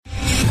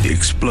The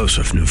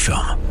explosive new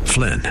film,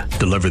 Flynn,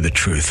 deliver the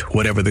truth,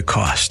 whatever the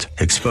cost,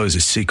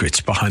 exposes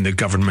secrets behind the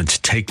government's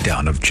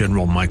takedown of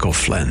General Michael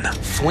Flynn.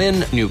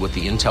 Flynn knew what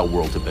the intel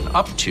world had been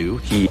up to.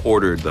 He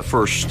ordered the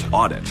first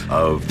audit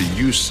of the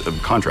use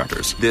of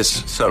contractors.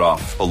 This set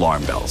off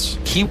alarm bells.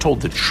 He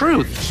told the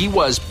truth. He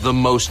was the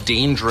most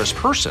dangerous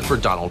person for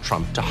Donald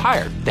Trump to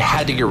hire. They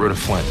had to get rid of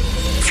Flynn.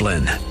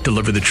 Flynn,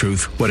 deliver the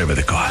truth, whatever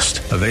the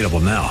cost. Available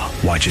now.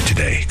 Watch it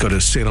today. Go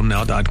to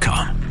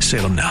salemnow.com.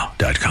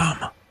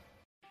 salemnow.com.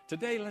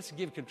 Today, let's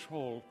give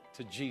control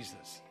to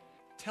Jesus.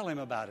 Tell him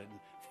about it and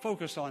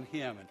focus on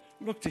him and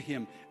look to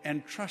him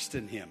and trust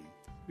in him.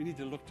 We need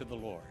to look to the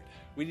Lord.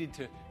 We need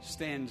to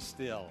stand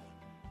still.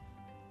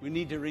 We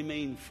need to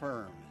remain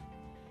firm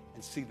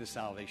and see the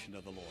salvation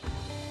of the Lord.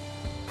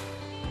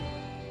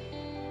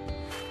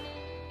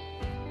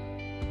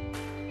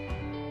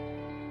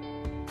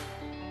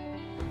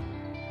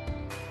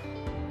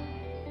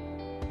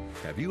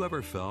 Have you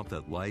ever felt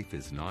that life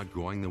is not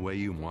going the way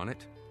you want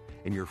it?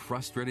 And you're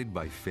frustrated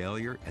by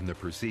failure and the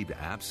perceived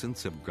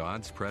absence of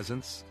God's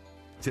presence?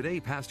 Today,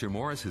 Pastor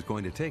Morris is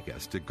going to take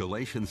us to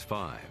Galatians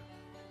 5,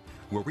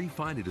 where we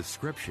find a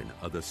description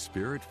of the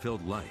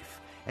Spirit-filled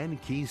life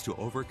and keys to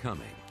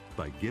overcoming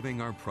by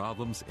giving our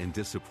problems and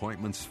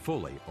disappointments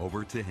fully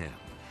over to Him.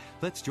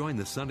 Let's join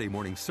the Sunday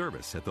morning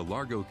service at the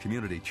Largo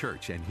Community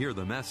Church and hear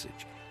the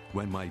message,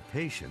 When My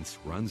Patience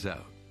Runs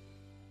Out.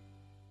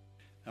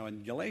 Now,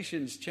 in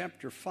Galatians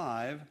chapter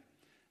 5,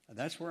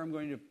 that's where I'm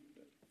going to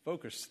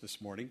focus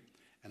this morning,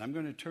 and I'm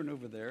going to turn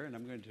over there and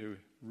I'm going to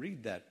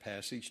read that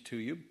passage to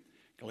you.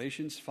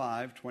 Galatians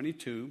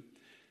 5:22.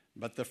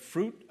 But the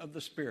fruit of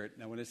the Spirit.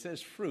 Now, when it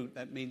says fruit,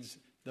 that means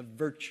the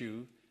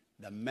virtue,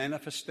 the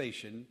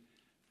manifestation.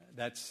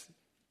 That's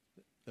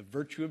the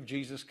virtue of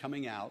Jesus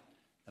coming out,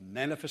 the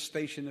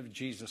manifestation of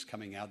Jesus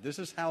coming out. This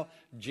is how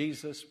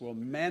Jesus will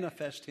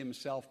manifest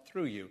himself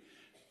through you.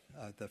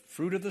 The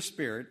fruit of the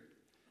Spirit,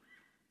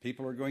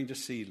 people are going to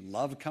see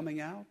love coming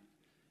out,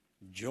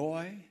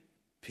 joy,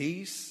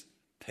 peace,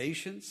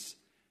 patience,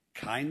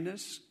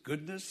 kindness,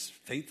 goodness,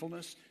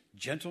 faithfulness,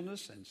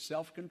 gentleness, and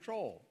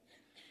self-control.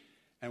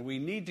 And we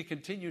need to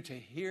continue to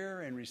hear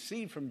and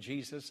receive from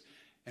Jesus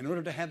in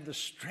order to have the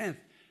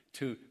strength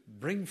to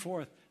bring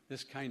forth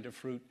this kind of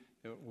fruit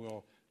that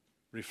will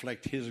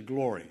reflect His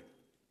glory.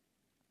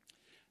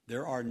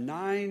 There are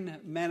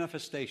 9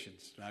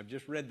 manifestations. I've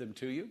just read them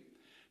to you,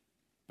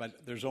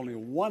 but there's only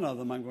one of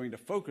them I'm going to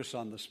focus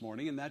on this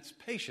morning, and that's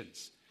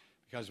patience.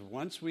 Because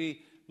once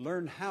we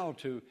learn how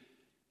to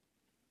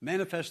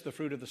manifest the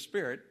fruit of the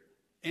Spirit,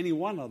 any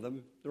one of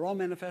them, they're all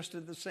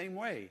manifested the same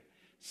way.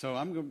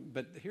 So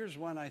but here's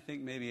one I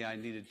think maybe I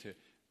needed to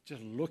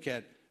just look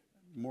at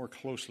more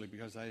closely,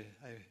 because I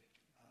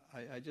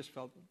just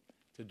felt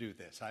to do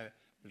this. I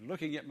was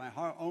looking at my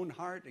own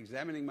heart,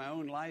 examining my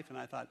own life, and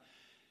I thought,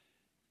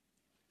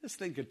 this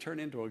thing could turn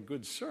into a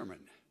good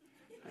sermon.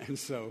 And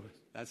so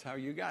that's how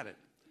you got it.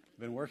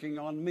 Been working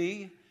on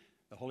me.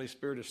 The Holy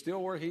Spirit is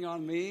still working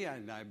on me,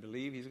 and I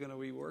believe He's going to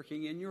be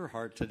working in your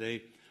heart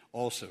today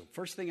also.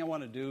 First thing I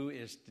want to do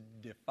is to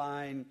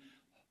define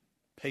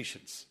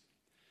patience.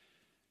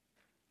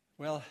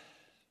 Well,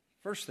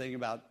 first thing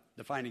about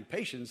defining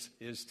patience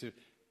is to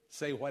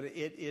say what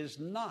it is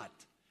not.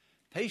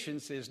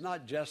 Patience is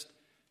not just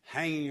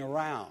hanging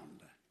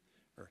around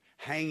or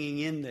hanging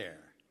in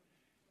there.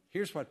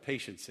 Here's what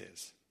patience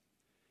is.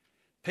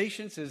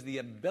 Patience is the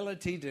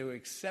ability to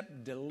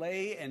accept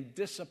delay and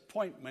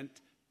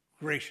disappointment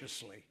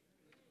graciously.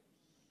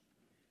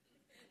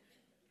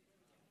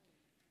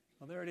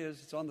 Well, there it is.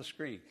 It's on the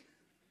screen.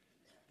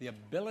 The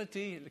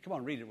ability, come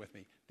on, read it with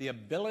me. The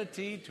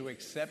ability to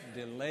accept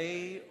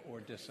delay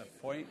or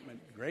disappointment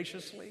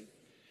graciously.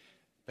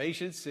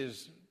 Patience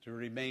is to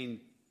remain,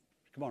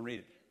 come on,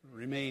 read it.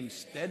 Remain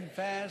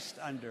steadfast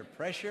under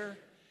pressure.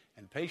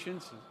 And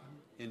patience is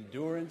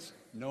endurance,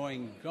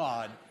 knowing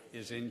God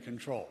is in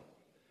control.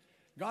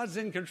 God's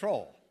in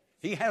control.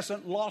 He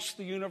hasn't lost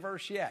the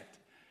universe yet.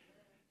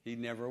 He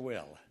never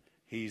will.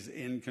 He's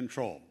in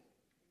control.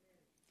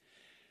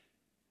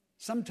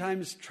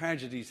 Sometimes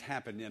tragedies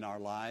happen in our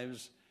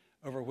lives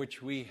over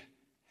which we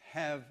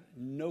have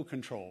no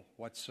control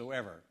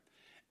whatsoever.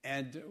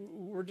 And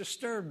we're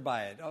disturbed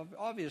by it.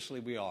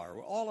 Obviously we are.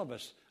 All of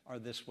us are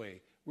this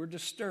way. We're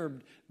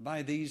disturbed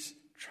by these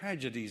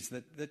tragedies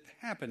that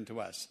happen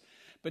to us.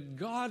 But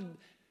God,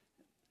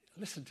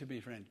 listen to me,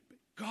 friend.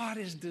 God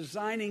is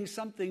designing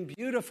something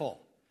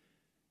beautiful.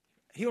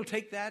 He'll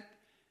take that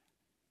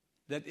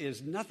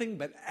is nothing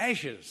but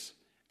ashes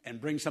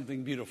and bring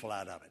something beautiful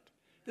out of it.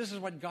 This is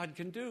what God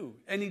can do,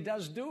 and He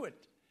does do it.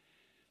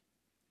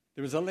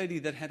 There was a lady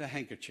that had a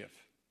handkerchief.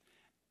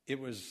 It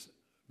was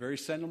very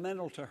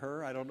sentimental to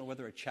her. I don't know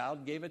whether a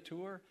child gave it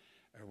to her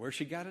or where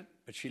she got it,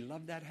 but she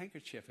loved that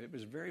handkerchief. It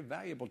was very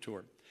valuable to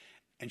her.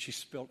 And she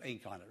spilled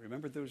ink on it.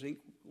 Remember those ink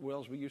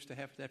wells we used to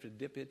have to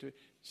dip into it?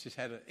 She just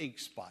had an ink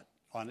spot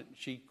on it, and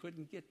she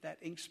couldn't get that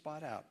ink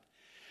spot out.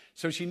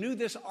 So she knew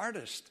this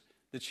artist,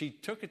 that she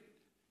took it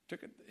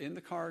in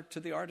the car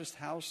to the artist's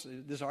house.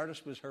 This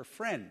artist was her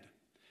friend.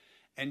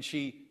 And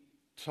she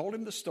told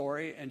him the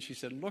story, and she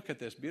said, look at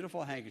this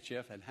beautiful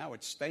handkerchief and how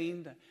it's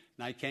stained, and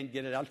I can't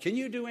get it out. Can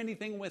you do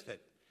anything with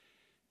it?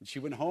 And she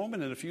went home,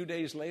 and then a few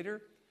days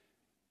later,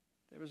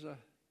 there was an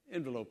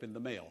envelope in the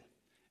mail.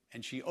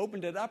 And she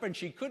opened it up, and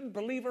she couldn't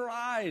believe her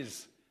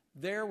eyes.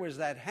 There was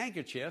that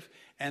handkerchief,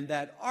 and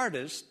that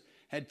artist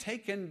had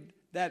taken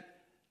that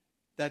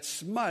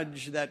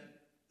smudge, that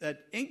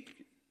ink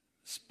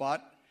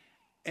spot,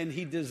 and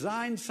he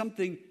designed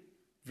something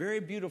very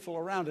beautiful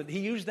around it. He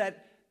used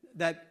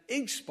that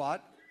ink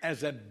spot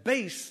as a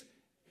base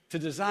to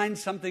design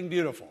something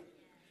beautiful.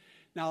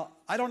 Now,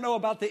 I don't know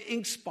about the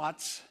ink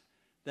spots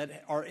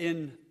that are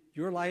in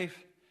your life,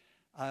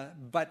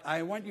 but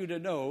I want you to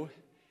know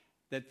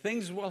that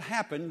things will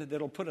happen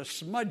that'll put a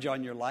smudge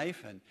on your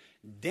life and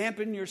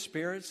dampen your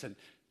spirits and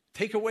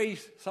take away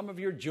some of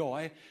your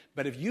joy.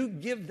 But if you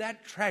give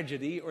that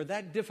tragedy or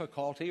that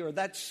difficulty or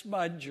that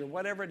smudge or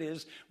whatever it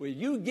is, where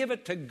you give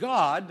it to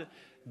God,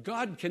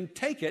 God can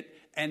take it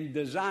and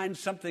design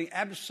something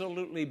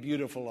absolutely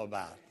beautiful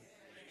about it.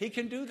 He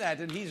can do that,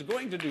 and He's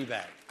going to do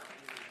that.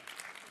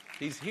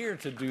 He's here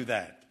to do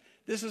that.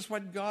 This is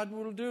what God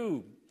will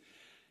do.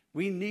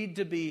 We need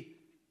to be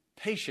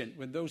patient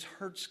when those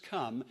hurts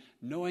come,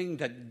 knowing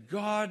that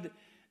God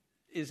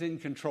is in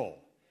control,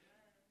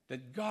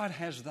 that God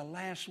has the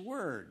last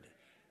word,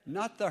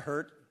 not the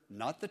hurt,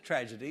 not the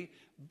tragedy,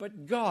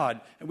 but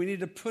God. And we need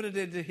to put it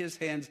into His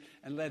hands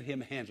and let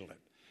Him handle it.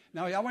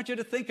 Now, I want you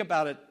to think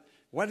about it.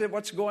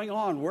 What's going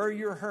on, where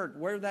you're hurt,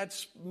 where that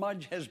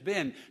smudge has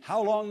been,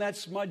 how long that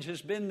smudge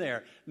has been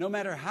there. No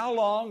matter how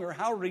long or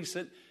how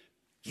recent,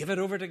 give it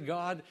over to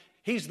God.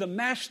 He's the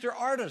master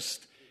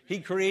artist. He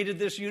created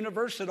this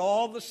universe and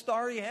all the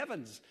starry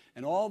heavens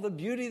and all the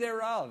beauty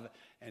thereof.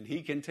 And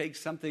He can take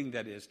something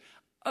that is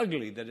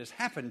ugly that has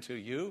happened to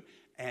you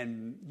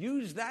and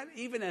use that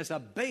even as a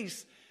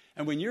base.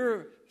 And when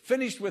you're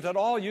finished with it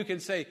all, you can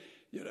say,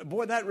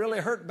 boy, that really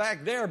hurt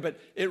back there, but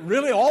it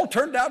really all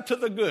turned out to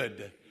the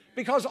good.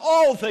 Because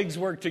all things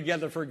work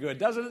together for good.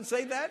 Doesn't it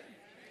say that?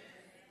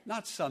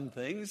 Not some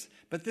things,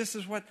 but this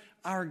is what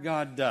our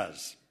God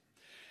does.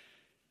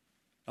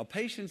 Now,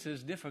 patience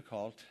is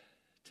difficult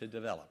to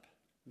develop.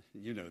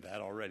 You know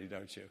that already,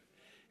 don't you?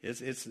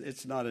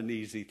 It's not an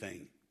easy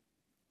thing.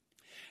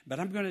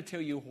 But I'm going to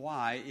tell you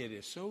why it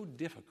is so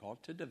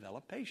difficult to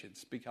develop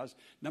patience. Because,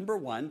 number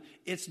one,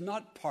 it's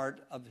not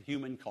part of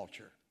human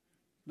culture.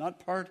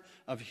 Not part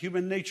of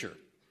human nature.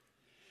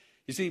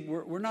 You see,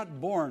 we're not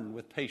born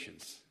with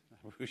patience.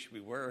 I wish we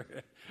were.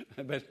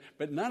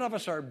 but none of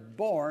us are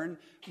born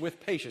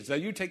with patience. Now,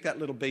 you take that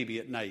little baby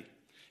at night.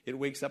 It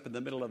wakes up in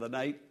the middle of the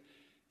night.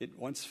 It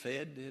wants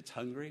fed. It's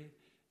hungry.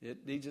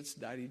 It needs its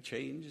diety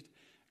changed.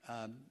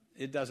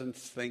 It doesn't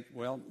think,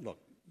 well, look,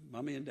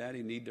 Mommy and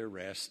Daddy need their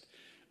rest.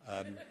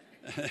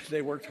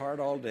 They worked hard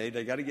all day.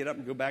 They got to get up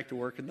and go back to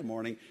work in the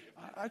morning.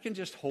 I can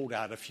just hold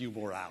out a few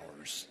more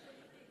hours.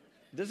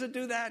 Does it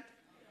do that?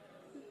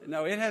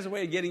 No, it has a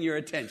way of getting your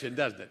attention,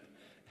 doesn't it?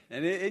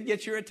 And it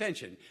gets your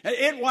attention.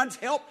 It wants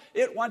help.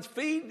 It wants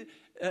food.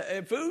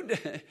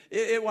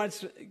 It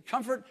wants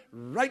comfort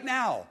right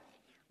now.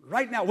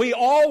 Right now. We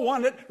all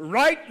want it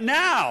right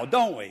now,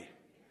 don't we?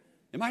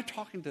 Am I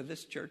talking to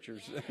this church? Or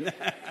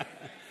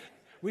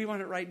we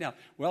want it right now.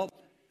 Well,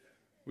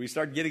 we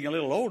start getting a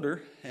little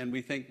older, and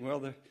we think,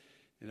 well,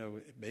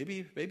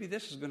 maybe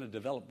this is going to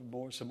develop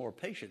some more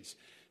patience.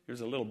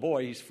 There's a little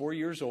boy, he's 4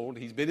 years old.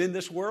 He's been in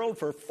this world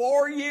for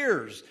 4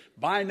 years.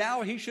 By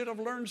now, he should have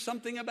learned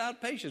something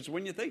about patience.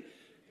 When you think,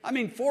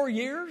 4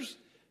 years?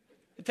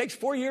 It takes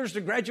 4 years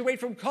to graduate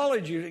from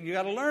college. You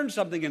got to learn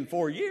something in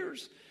 4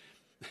 years.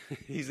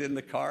 He's in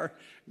the car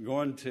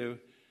going to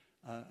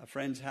a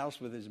friend's house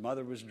with his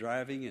mother was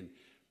driving, and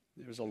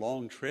it was a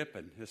long trip,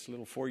 and this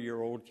little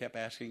 4-year-old kept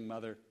asking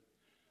Mother,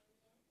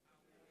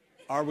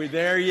 "Are we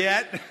there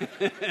yet?"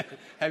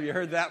 Have you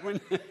heard that one?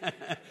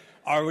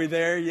 Are we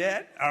there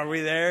yet? Are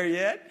we there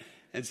yet?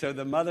 And so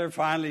the mother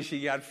finally,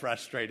 she got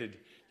frustrated.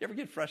 You ever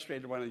get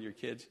frustrated with one of your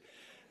kids?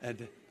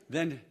 And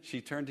then she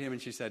turned to him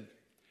and she said,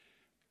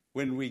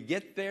 "When we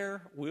get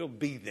there, we'll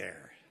be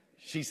there."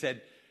 She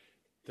said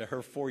to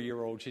her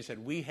 4-year-old, she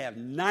said, "We have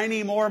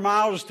 90 more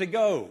miles to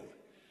go."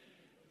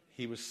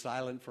 He was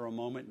silent for a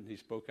moment, and he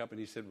spoke up and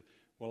he said,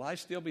 "Will I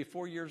still be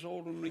 4 years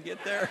old when we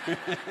get there?"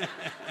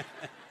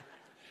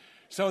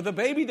 So the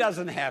baby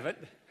doesn't have it.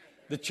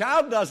 The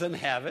child doesn't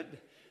have it.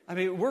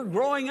 We're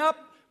growing up.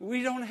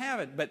 We don't have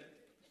it. But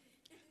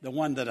the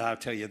one that I'll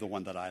tell you, the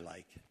one that I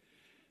like.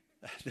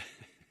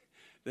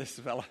 This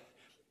fella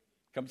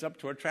comes up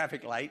to a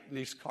traffic light and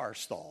his car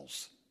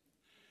stalls,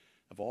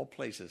 of all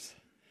places.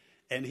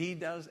 And he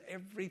does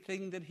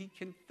everything that he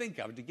can think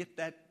of to get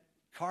that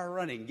car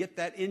running, get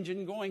that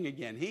engine going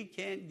again. He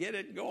can't get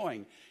it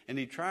going. And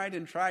he tried,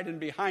 and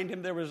behind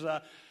him there was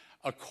a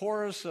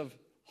chorus of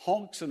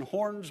honks and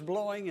horns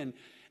blowing,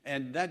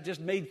 and that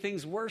just made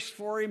things worse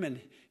for him, and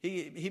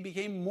he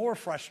became more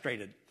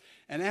frustrated.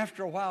 And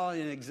after a while,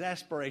 in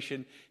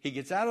exasperation, he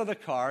gets out of the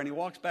car, and he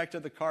walks back to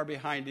the car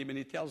behind him, and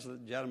he tells the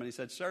gentleman, he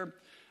said, "Sir,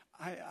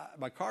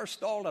 my car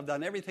stalled. I've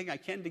done everything I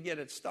can to get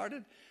it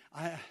started."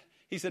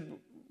 He said,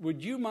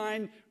 would you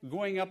mind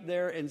going up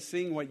there and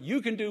seeing what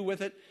you can do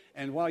with it?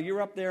 And while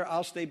you're up there,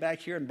 I'll stay back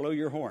here and blow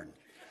your horn.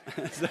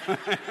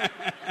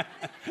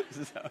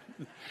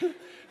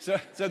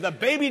 So the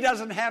baby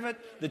doesn't have it,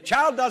 the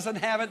child doesn't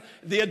have it,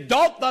 the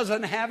adult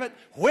doesn't have it.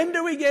 When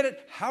do we get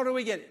it? How do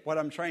we get it? What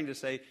I'm trying to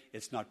say,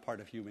 it's not part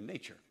of human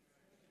nature.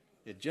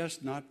 It's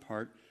just not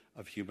part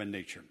of human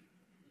nature.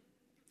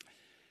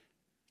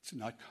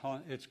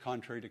 It's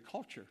contrary to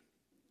culture.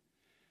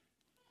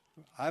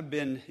 I've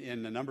been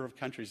in a number of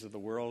countries of the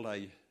world.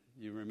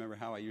 You remember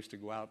how I used to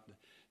go out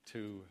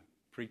to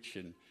preach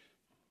in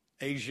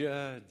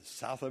Asia,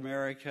 South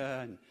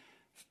America, and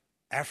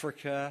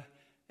Africa,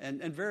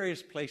 and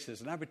various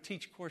places. And I would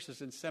teach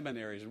courses in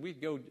seminaries, and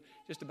we'd go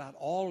just about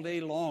all day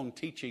long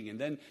teaching. And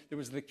then there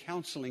was the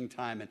counseling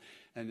time,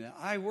 and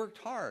I worked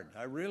hard.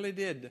 I really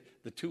did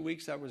the 2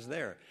 weeks I was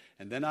there.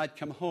 And then I'd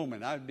come home,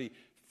 and I'd be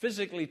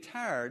physically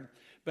tired.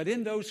 But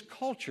in those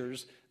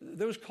cultures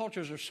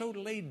are so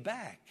laid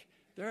back.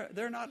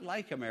 They're not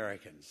like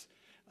Americans.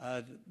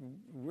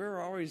 We're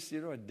always,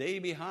 a day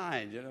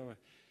behind,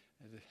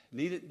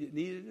 needed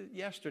it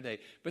yesterday.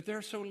 But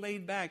they're so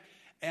laid back.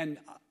 And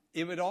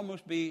it would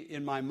almost be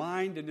in my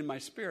mind and in my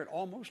spirit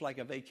almost like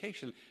a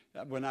vacation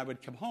when I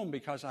would come home,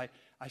 because I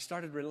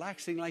started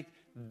relaxing like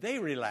they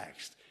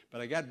relaxed.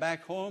 But I got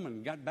back home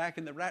and got back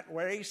in the rat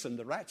race, and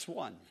the rats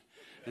won.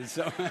 And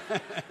so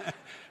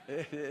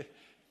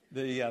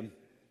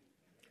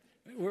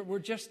we're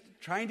just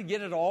trying to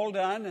get it all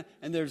done,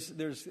 and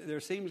there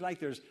seems like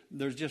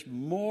there's just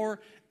more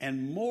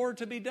and more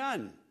to be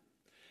done.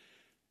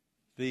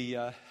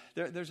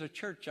 There's a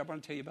church. I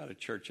want to tell you about a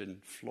church in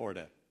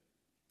Florida.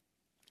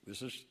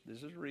 This is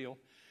real.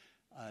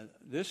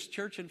 This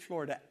church in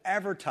Florida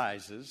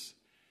advertises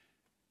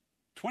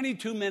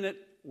 22-minute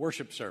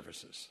worship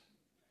services.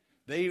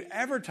 They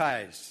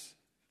advertise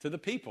to the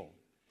people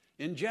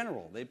in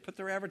general. They put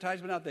their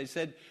advertisement out. They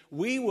said,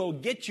 "We will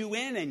get you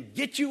in and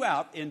get you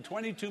out in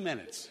 22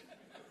 minutes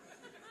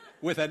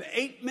with an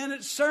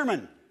 8-minute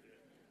sermon."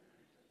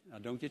 Now,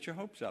 don't get your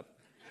hopes up.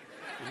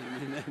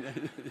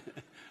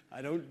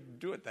 I don't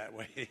do it that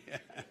way.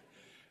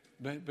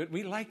 But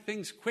we like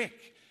things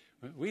quick.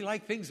 We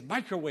like things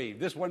microwave.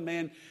 This one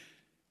man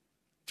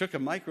took a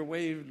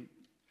microwave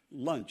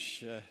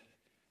lunch.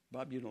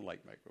 Bob, you don't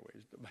like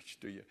microwaves much,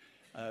 do you?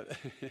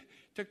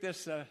 Took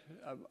this a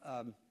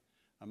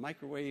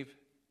microwave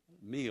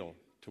meal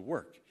to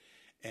work,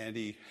 and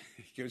he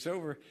goes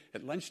over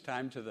at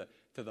lunchtime to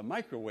the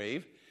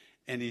microwave,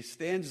 and he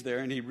stands there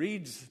and he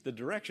reads the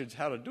directions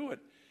how to do it,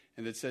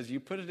 and it says you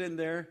put it in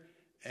there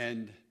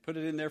and put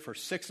it in there for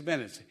 6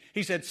 minutes.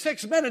 He said,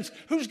 6 minutes?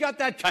 Who's got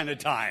that kind of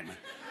time?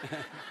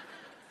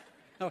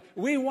 No,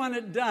 we want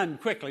it done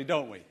quickly,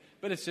 don't we?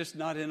 But it's just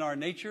not in our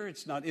nature.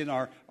 It's not in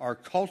our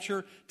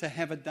culture to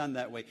have it done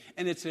that way.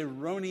 And it's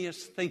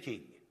erroneous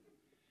thinking.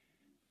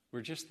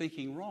 We're just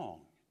thinking wrong.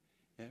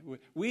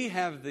 We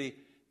have the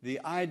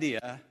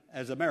idea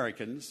as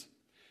Americans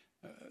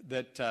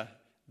that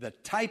the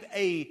type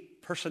A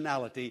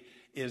personality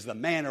is the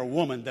man or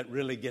woman that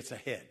really gets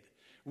ahead.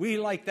 We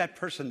like that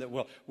person that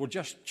will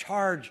just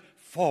charge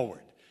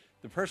forward.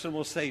 The person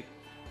will say,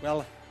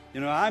 well,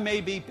 I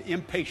may be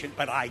impatient,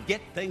 but I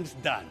get things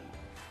done.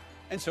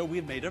 And so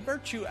we've made a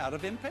virtue out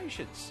of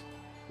impatience.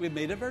 We've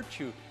made a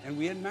virtue, and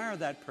we admire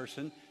that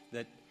person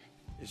that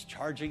is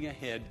charging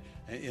ahead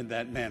in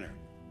that manner.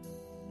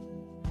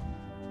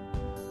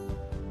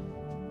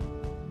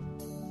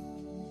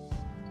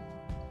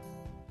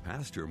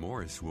 Pastor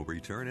Morris will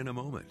return in a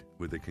moment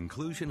with the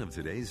conclusion of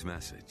today's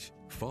message,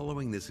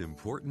 following this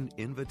important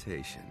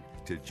invitation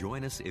to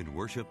join us in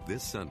worship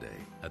this Sunday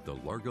at the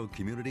Largo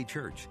Community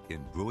Church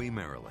in Bowie,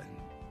 Maryland.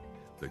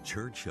 The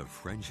church of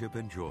friendship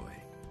and joy,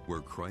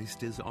 where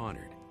Christ is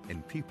honored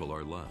and people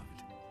are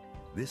loved.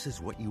 This is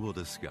what you will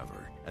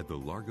discover at the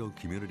Largo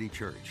Community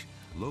Church,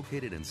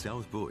 located in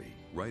South Bowie,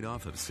 right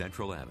off of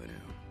Central Avenue.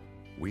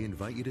 We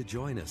invite you to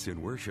join us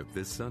in worship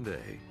this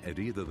Sunday at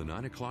either the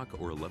 9 o'clock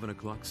or 11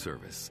 o'clock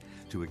service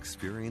to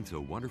experience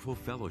a wonderful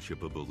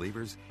fellowship of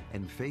believers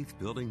and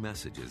faith-building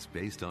messages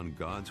based on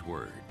God's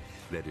Word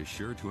that is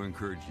sure to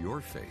encourage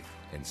your faith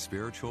and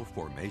spiritual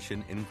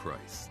formation in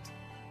Christ.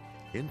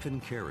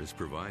 Infant care is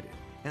provided,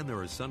 and there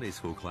are Sunday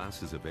school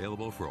classes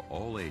available for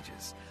all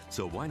ages,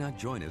 so why not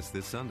join us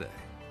this Sunday?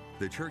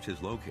 The church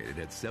is located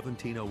at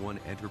 1701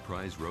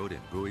 Enterprise Road in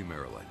Bowie,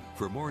 Maryland.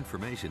 For more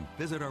information,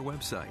 visit our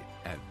website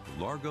at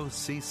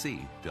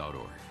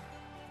largocc.org.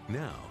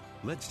 Now,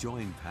 let's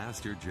join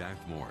Pastor Jack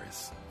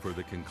Morris for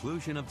the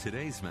conclusion of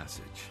today's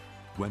message,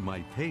 When My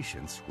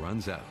Patience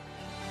Runs Out.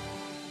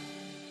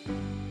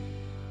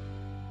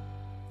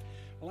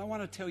 Well, I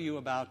want to tell you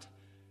about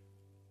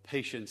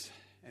patience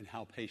and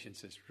how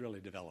patience is really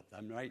developed.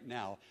 I'm right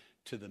now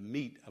to the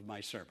meat of my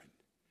sermon.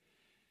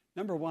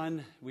 Number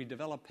one, we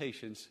develop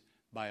patience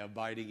by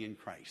abiding in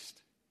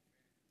Christ.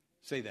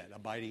 Say that,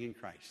 abiding in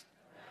Christ.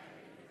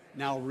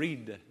 Now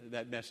read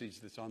that message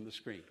that's on the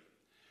screen.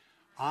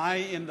 I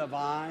am the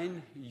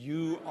vine,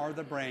 you are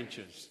the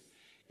branches.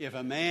 If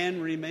a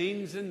man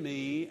remains in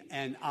me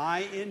and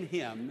I in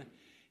him,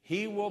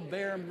 he will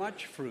bear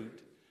much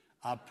fruit.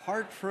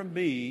 Apart from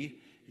me,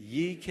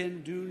 ye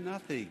can do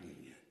nothing.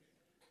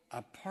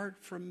 Apart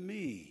from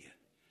me.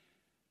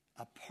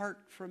 Apart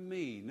from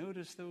me.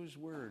 Notice those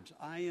words.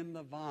 I am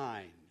the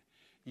vine.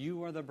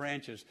 You are the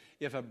branches.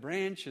 If a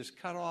branch is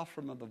cut off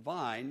from the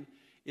vine,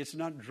 it's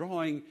not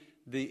drawing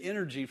the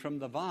energy from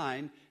the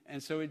vine,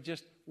 and so it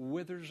just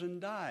withers and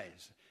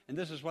dies. And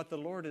this is what the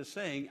Lord is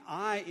saying.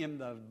 I am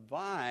the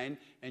vine,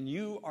 and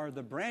you are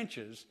the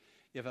branches.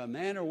 If a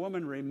man or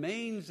woman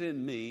remains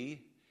in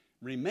me,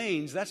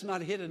 that's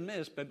not hit and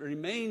miss, but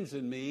remains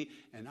in me,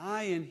 and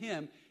I in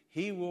him,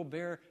 he will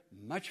bear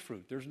much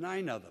fruit. There's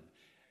 9 of them.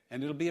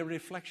 And it'll be a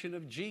reflection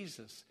of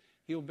Jesus.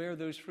 He'll bear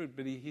those fruit.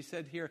 But he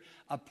said here,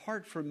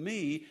 apart from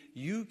me,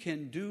 you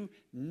can do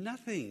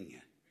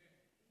nothing.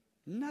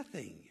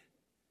 Nothing.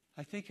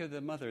 I think of the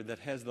mother that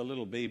has the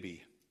little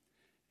baby.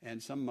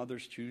 And some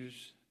mothers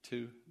choose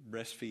to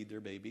breastfeed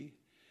their baby.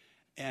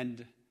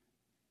 And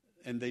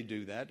they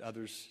do that.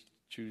 Others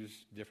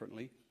choose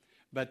differently.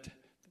 But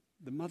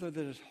the mother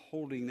that is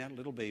holding that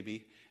little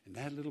baby, and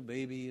that little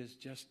baby is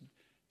just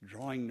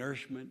drawing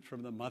nourishment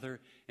from the mother,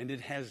 and it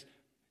has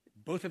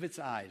both of its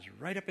eyes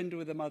right up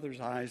into the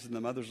mother's eyes, and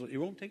it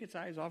won't take its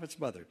eyes off its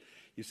mother.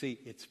 You see,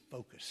 it's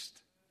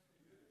focused.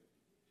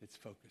 It's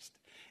focused.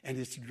 And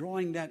it's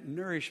drawing that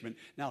nourishment.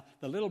 Now,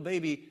 the little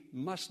baby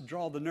must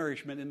draw the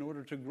nourishment in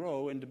order to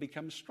grow and to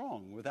become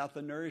strong. Without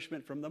the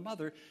nourishment from the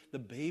mother, the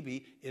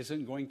baby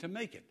isn't going to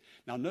make it.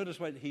 Now, notice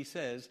what he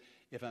says.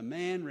 If a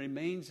man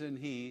remains in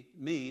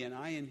me, and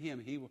I in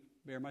him, he will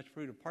bear much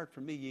fruit. Apart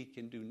from me, ye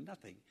can do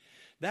nothing.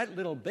 That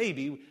little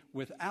baby,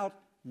 without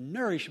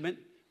nourishment,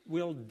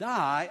 will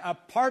die.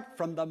 Apart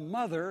from the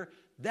mother,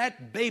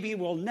 that baby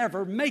will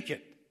never make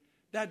it.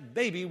 That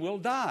baby will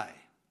die.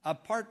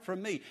 Apart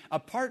from me.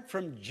 Apart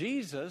from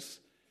Jesus,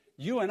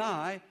 you and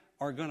I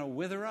are going to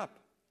wither up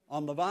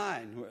on the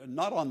vine.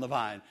 Not on the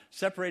vine,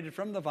 separated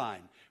from the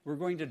vine. We're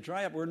going to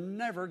dry up. We're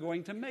never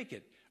going to make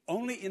it.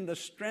 Only in the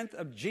strength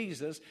of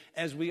Jesus,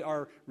 as we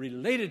are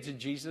related to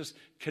Jesus,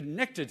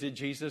 connected to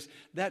Jesus,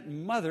 that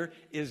mother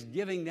is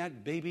giving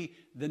that baby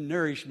the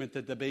nourishment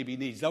that the baby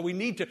needs. Now we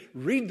need to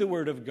read the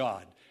Word of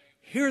God,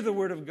 hear the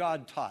Word of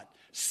God taught,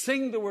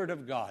 sing the Word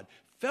of God,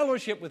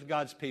 fellowship with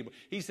God's people.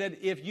 He said,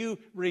 if you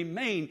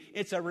remain,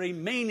 it's a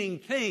remaining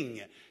thing.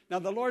 Now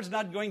the Lord's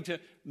not going to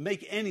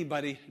make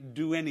anybody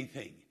do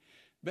anything.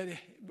 But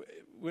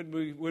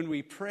when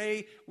we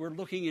pray, we're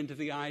looking into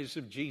the eyes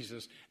of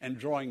Jesus and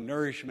drawing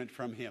nourishment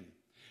from him.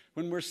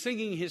 When we're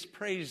singing his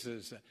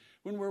praises,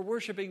 when we're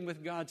worshiping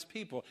with God's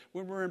people,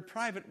 when we're in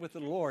private with the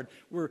Lord,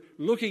 we're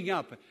looking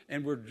up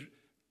and we're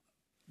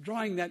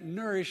drawing that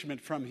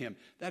nourishment from him.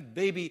 That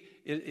baby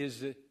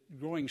is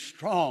growing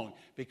strong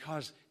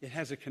because it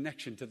has a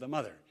connection to the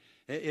mother.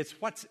 It's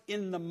what's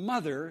in the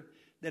mother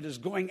that is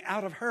going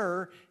out of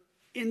her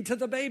into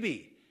the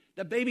baby.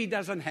 The baby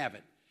doesn't have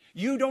it.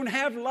 You don't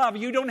have love.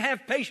 You don't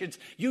have patience.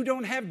 You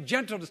don't have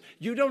gentleness.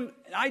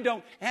 I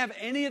don't have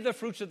any of the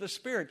fruits of the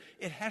Spirit.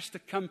 It has to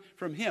come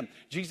from him.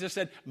 Jesus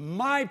said,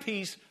 my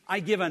peace I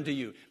give unto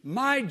you.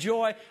 My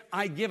joy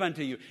I give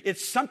unto you.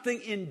 It's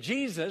something in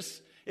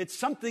Jesus. It's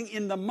something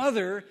in the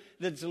mother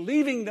that's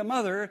leaving the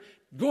mother,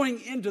 going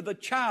into the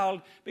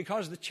child,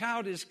 because the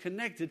child is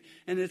connected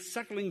and it's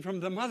suckling from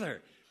the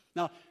mother.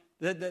 Now,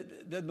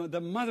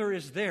 the mother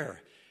is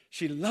there.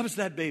 She loves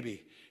that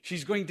baby.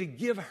 She's going to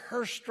give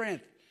her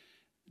strength.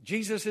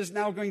 Jesus is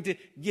now going to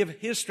give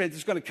his strength.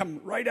 It's going to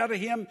come right out of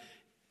him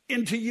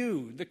into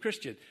you, the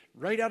Christian.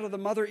 Right out of the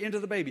mother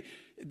into the baby.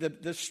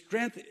 The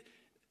strength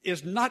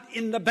is not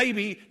in the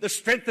baby. The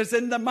strength is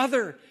in the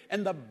mother.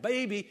 And the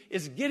baby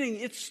is getting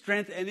its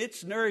strength and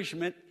its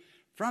nourishment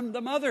from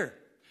the mother.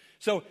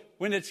 So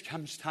when it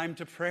comes time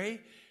to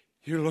pray,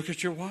 you look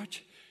at your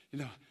watch.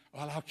 Well,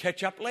 I'll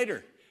catch up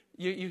later.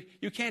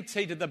 You can't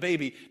say to the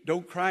baby,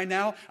 don't cry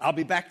now. I'll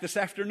be back this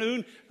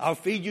afternoon. I'll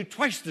feed you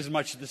twice as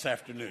much this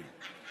afternoon.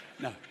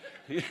 No.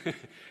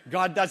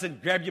 God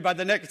doesn't grab you by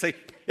the neck and say,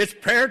 it's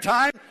prayer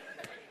time.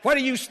 What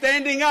are you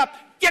standing up?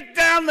 Get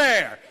down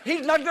there.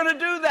 He's not going to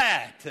do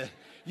that.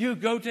 You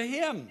go to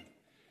him.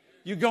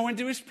 You go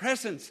into his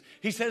presence.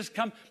 He says,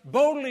 come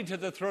boldly to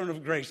the throne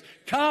of grace.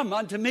 Come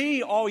unto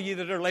me, all ye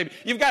that are laboring.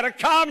 You've got to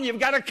come. You've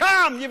got to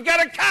come. You've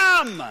got to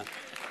come.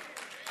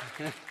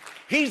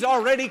 He's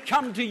already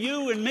come to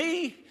you and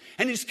me,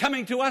 and he's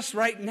coming to us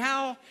right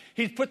now.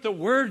 He's put the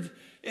word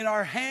in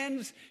our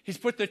hands. He's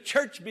put the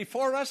church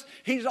before us.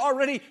 He's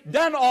already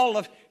done all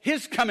of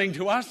his coming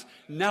to us.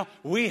 Now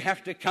we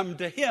have to come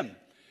to him.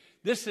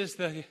 This is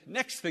the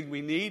next thing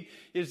we need,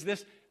 is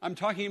this, I'm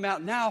talking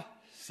about now,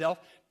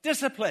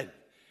 self-discipline.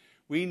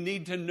 We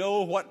need to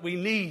know what we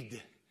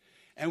need,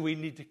 and we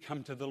need to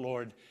come to the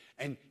Lord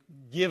and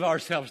give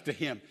ourselves to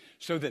him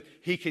so that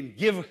he can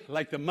give,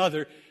 like the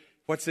mother,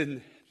 what's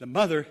in the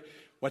mother,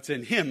 what's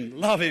in him,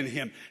 love in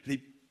him, and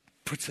he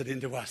puts it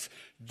into us.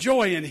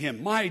 Joy in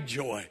him, my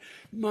joy,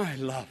 my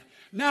love.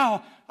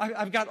 Now,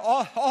 I've got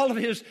all of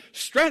his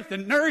strength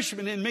and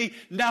nourishment in me.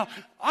 Now,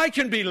 I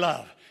can be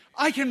love.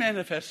 I can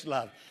manifest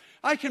love.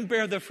 I can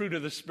bear the fruit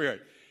of the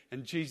Spirit.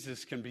 And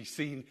Jesus can be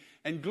seen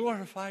and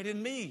glorified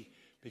in me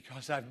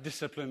because I've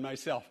disciplined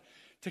myself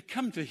to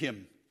come to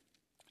him,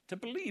 to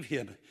believe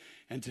him,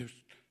 and to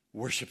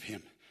worship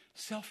him.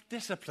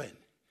 Self-discipline.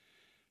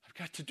 I've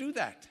got to do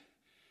that.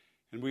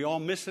 And we all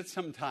miss it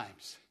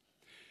sometimes.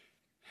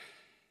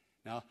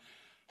 Now,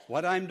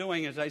 what I'm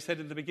doing, as I said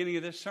at the beginning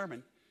of this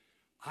sermon,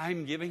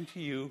 I'm giving to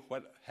you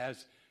what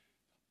has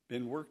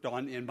been worked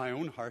on in my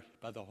own heart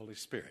by the Holy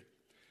Spirit.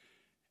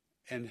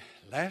 And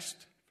last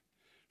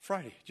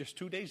Friday, just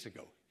 2 days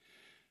ago,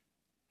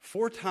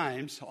 4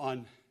 times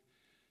on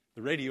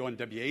the radio on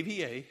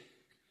WAVA,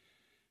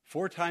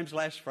 4 times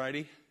last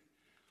Friday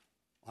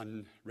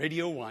on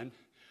Radio 1,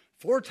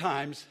 4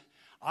 times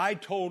I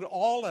told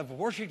all of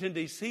Washington,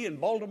 D.C.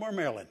 and Baltimore,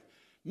 Maryland,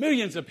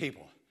 millions of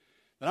people,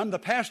 that I'm the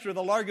pastor of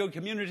the Largo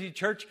Community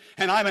Church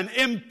and I'm an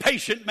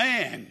impatient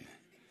man.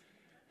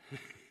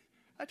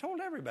 I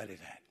told everybody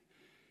that.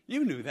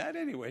 You knew that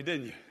anyway,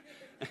 didn't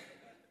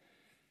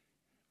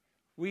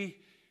you?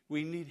 We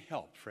need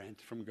help,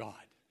 friends, from God.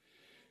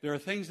 There are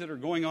things that are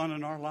going on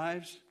in our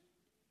lives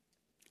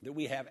that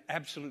we have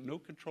absolute no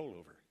control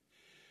over.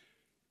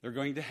 They're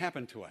going to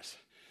happen to us.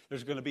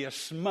 There's going to be a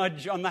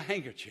smudge on the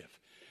handkerchief.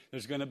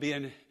 There's going to be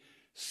a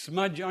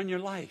smudge on your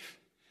life.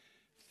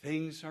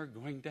 Things are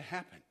going to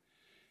happen.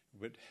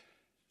 But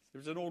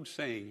there's an old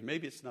saying,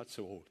 maybe it's not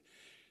so old.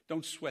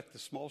 Don't sweat the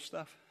small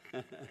stuff.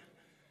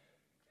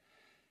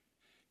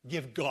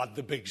 Give God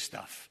the big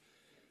stuff.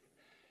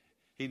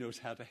 He knows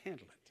how to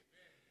handle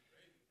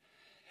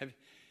it.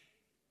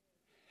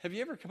 Have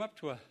you ever come up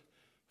to a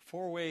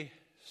 4-way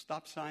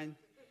stop sign?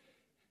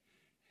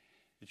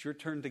 It's your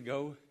turn to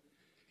go.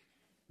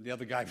 The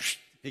other guy,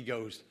 he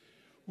goes,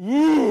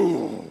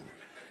 woo!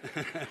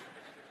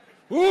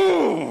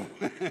 Woo!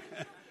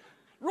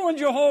 Ruined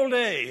your whole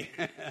day.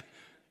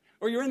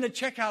 Or you're in the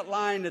checkout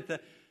line at the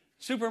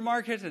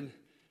supermarket and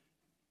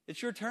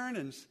it's your turn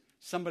and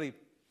somebody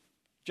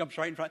jumps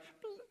right in front.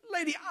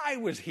 Lady, I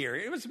was here.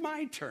 It was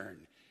my turn.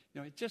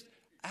 You know, it's just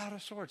out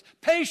of sorts.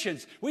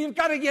 Patience. We've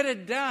got to get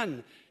it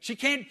done. She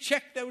can't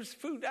check those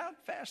food out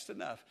fast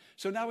enough.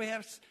 So now we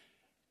have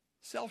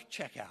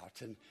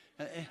self-checkout and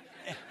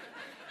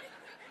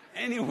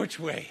any which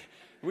way.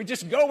 We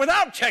just go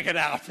without checking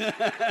out.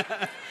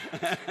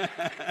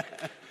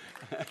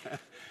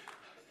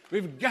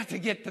 We've got to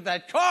get to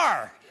that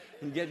car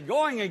and get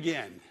going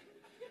again.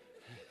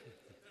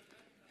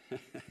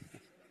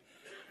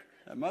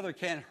 That mother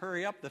can't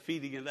hurry up the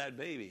feeding of that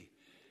baby.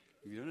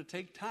 You're going to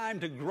take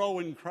time to grow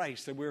in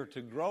Christ. That we're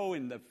to grow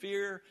in the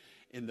fear,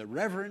 in the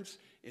reverence,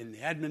 in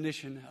the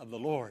admonition of the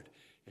Lord.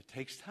 It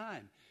takes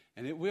time.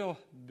 And it will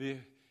be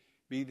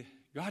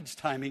God's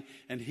timing.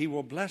 And he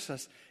will bless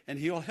us. And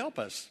he'll help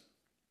us.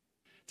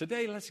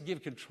 Today, let's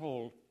give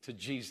control to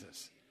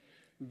Jesus.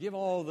 Give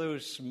all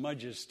those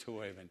smudges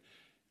to him. And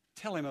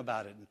tell him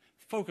about it. And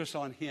focus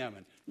on him.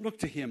 And look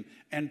to him.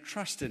 And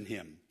trust in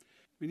him.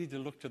 We need to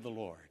look to the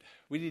Lord.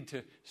 We need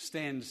to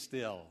stand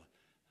still.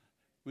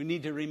 We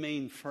need to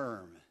remain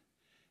firm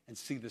and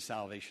see the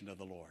salvation of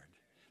the Lord.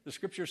 The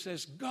scripture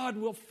says God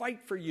will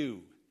fight for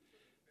you.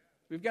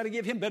 We've got to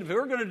give him. But if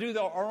we're going to do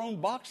our own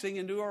boxing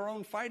and do our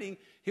own fighting,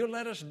 he'll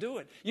let us do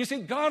it. You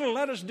see, God will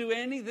let us do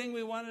anything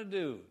we want to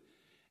do.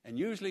 And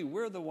usually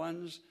we're the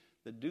ones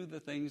that do the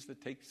things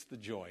that takes the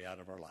joy out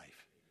of our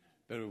life.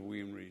 But if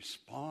we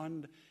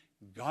respond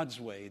God's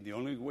way, the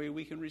only way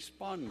we can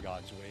respond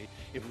God's way,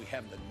 if we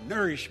have the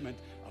nourishment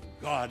of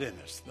God in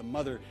us, the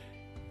mother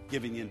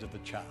giving into the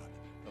child,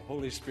 the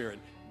Holy Spirit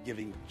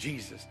giving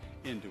Jesus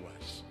into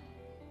us.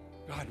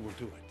 God will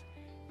do it.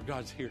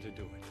 God's here to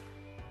do it,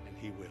 and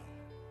he will.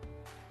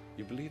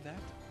 You believe that?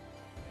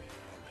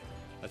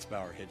 Let's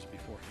bow our heads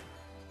before him.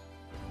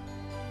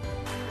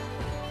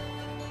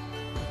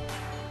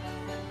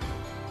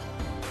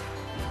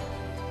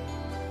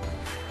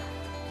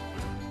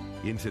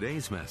 In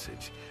today's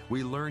message,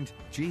 we learned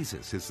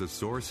Jesus is the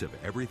source of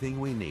everything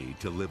we need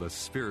to live a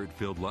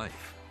Spirit-filled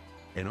life.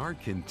 And our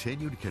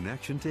continued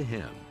connection to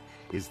him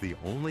is the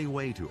only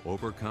way to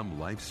overcome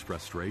life's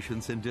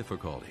frustrations and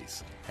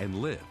difficulties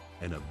and live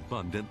an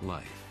abundant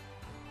life.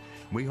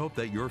 We hope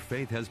that your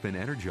faith has been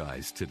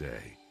energized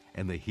today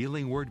and the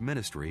Healing Word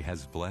Ministry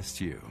has blessed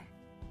you.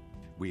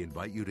 We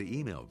invite you to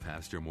email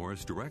Pastor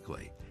Morris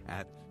directly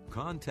at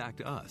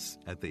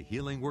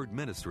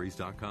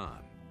contactus@thehealingwordministries.com.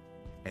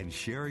 And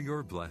share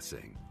your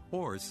blessing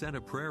or send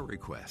a prayer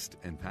request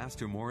and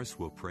Pastor Morris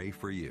will pray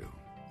for you.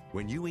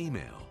 When you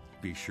email,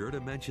 be sure to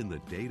mention the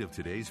date of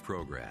today's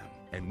program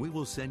and we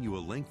will send you a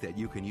link that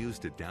you can use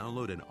to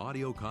download an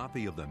audio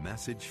copy of the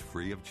message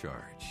free of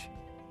charge.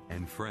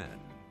 And friend,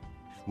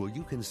 will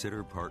you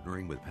consider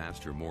partnering with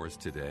Pastor Morris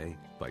today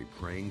by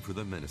praying for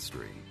the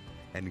ministry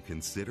and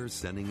consider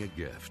sending a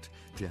gift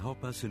to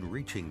help us in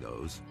reaching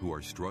those who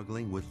are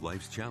struggling with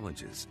life's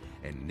challenges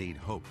and need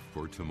hope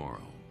for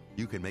tomorrow?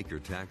 You can make your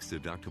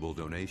tax-deductible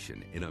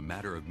donation in a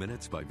matter of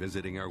minutes by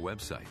visiting our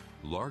website,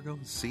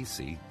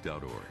 largocc.org.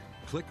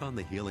 Click on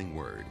the Healing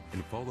Word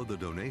and follow the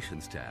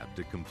Donations tab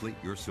to complete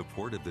your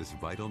support of this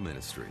vital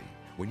ministry.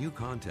 When you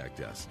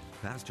contact us,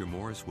 Pastor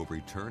Morris will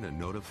return a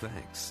note of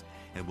thanks.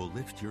 and will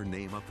lift your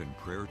name up in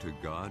prayer to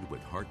God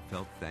with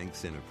heartfelt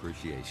thanks and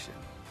appreciation.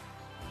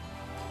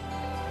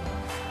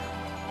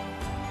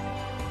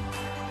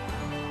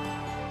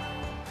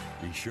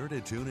 Be sure to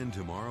tune in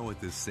tomorrow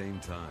at this same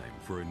time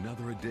for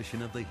another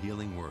edition of the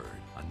Healing Word.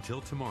 Until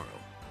tomorrow,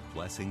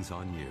 blessings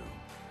on you.